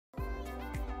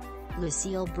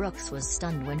Lucille Brooks was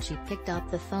stunned when she picked up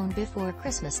the phone before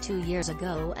Christmas 2 years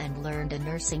ago and learned a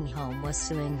nursing home was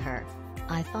suing her.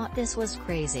 "I thought this was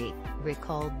crazy,"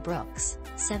 recalled Brooks,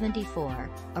 74,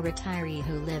 a retiree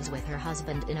who lives with her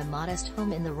husband in a modest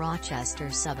home in the Rochester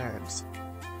suburbs.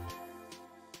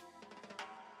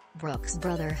 Brooks'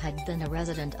 brother had been a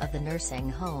resident of the nursing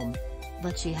home,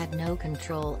 but she had no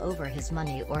control over his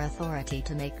money or authority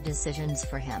to make decisions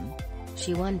for him.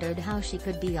 She wondered how she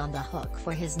could be on the hook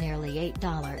for his nearly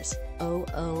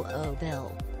 $8,000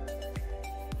 bill.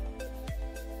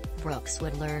 Brooks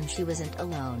would learn she wasn't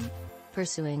alone.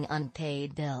 Pursuing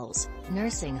unpaid bills,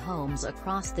 nursing homes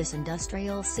across this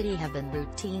industrial city have been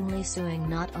routinely suing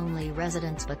not only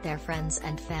residents but their friends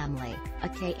and family, a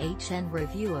KHN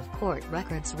review of court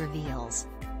records reveals.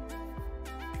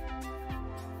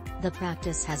 The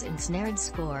practice has ensnared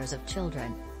scores of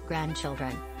children,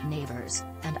 grandchildren, neighbors,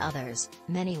 and others,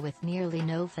 many with nearly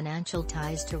no financial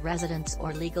ties to residents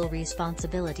or legal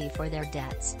responsibility for their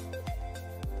debts.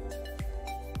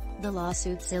 The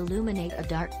lawsuits illuminate a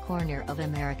dark corner of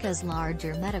America's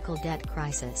larger medical debt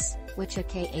crisis, which a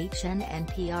KHN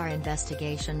NPR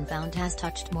investigation found has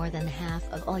touched more than half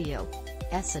of all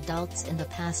U.S. adults in the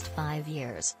past 5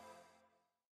 years.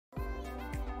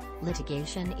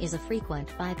 Litigation is a frequent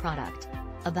byproduct.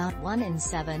 About 1 in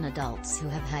 7 adults who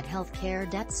have had health care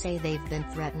debts say they've been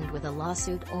threatened with a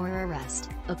lawsuit or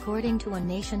arrest, according to a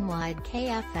nationwide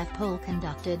KFF poll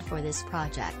conducted for this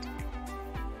project.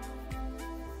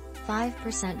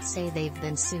 5% say they've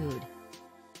been sued.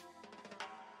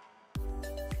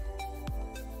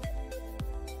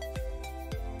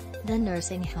 The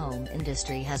nursing home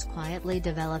industry has quietly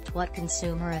developed what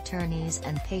consumer attorneys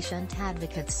and patient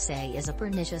advocates say is a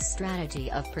pernicious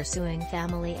strategy of pursuing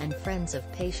family and friends of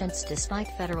patients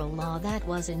despite federal law that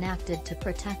was enacted to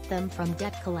protect them from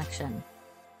debt collection.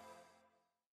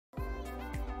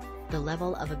 The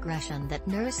level of aggression that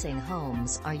nursing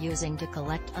homes are using to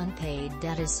collect unpaid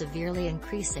debt is severely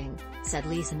increasing, said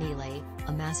Lisa Neely,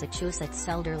 a Massachusetts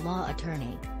elder law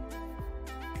attorney.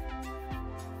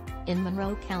 In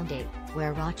Monroe County,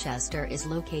 where Rochester is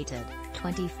located,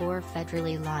 24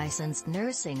 federally licensed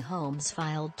nursing homes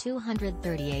filed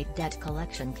 238 debt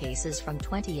collection cases from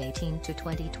 2018 to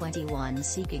 2021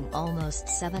 seeking almost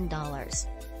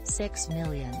 $7.6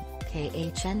 million,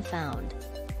 KHN found.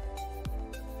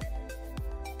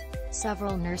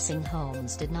 Several nursing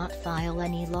homes did not file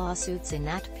any lawsuits in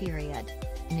that period.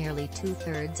 Nearly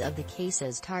 2/3 of the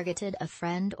cases targeted a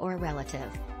friend or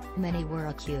relative. Many were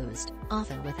accused,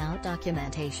 often without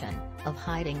documentation, of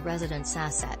hiding residents'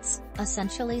 assets,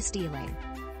 essentially stealing.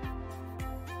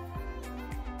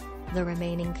 The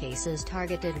remaining cases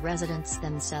targeted residents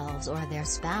themselves or their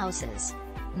spouses.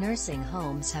 Nursing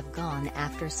homes have gone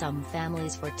after some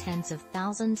families for tens of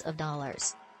thousands of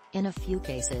dollars. In a few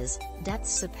cases, debts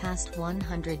surpassed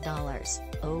 $100,000.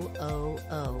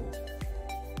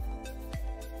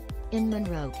 In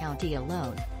Monroe County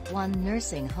alone, one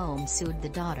nursing home sued the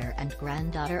daughter and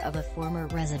granddaughter of a former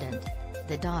resident.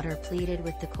 The daughter pleaded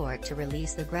with the court to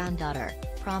release the granddaughter,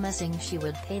 promising she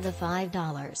would pay the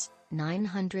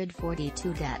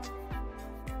 $5,942 debt.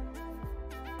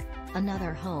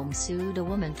 Another home sued a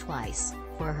woman twice,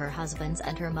 for her husband's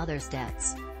and her mother's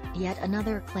debts. Yet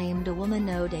another claimed a woman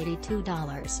owed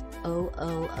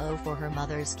 $82,000 for her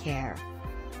mother's care.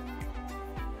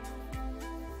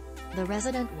 The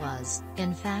resident was,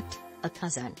 in fact, a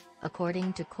cousin,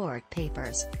 according to court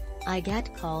papers. "I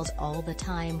get calls all the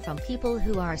time from people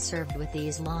who are served with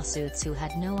these lawsuits who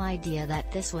had no idea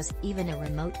that this was even a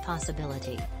remote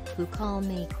possibility, who call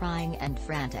me crying and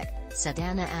frantic," said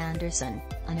Anna Anderson,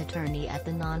 an attorney at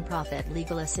the nonprofit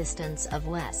Legal Assistance of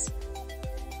Wes.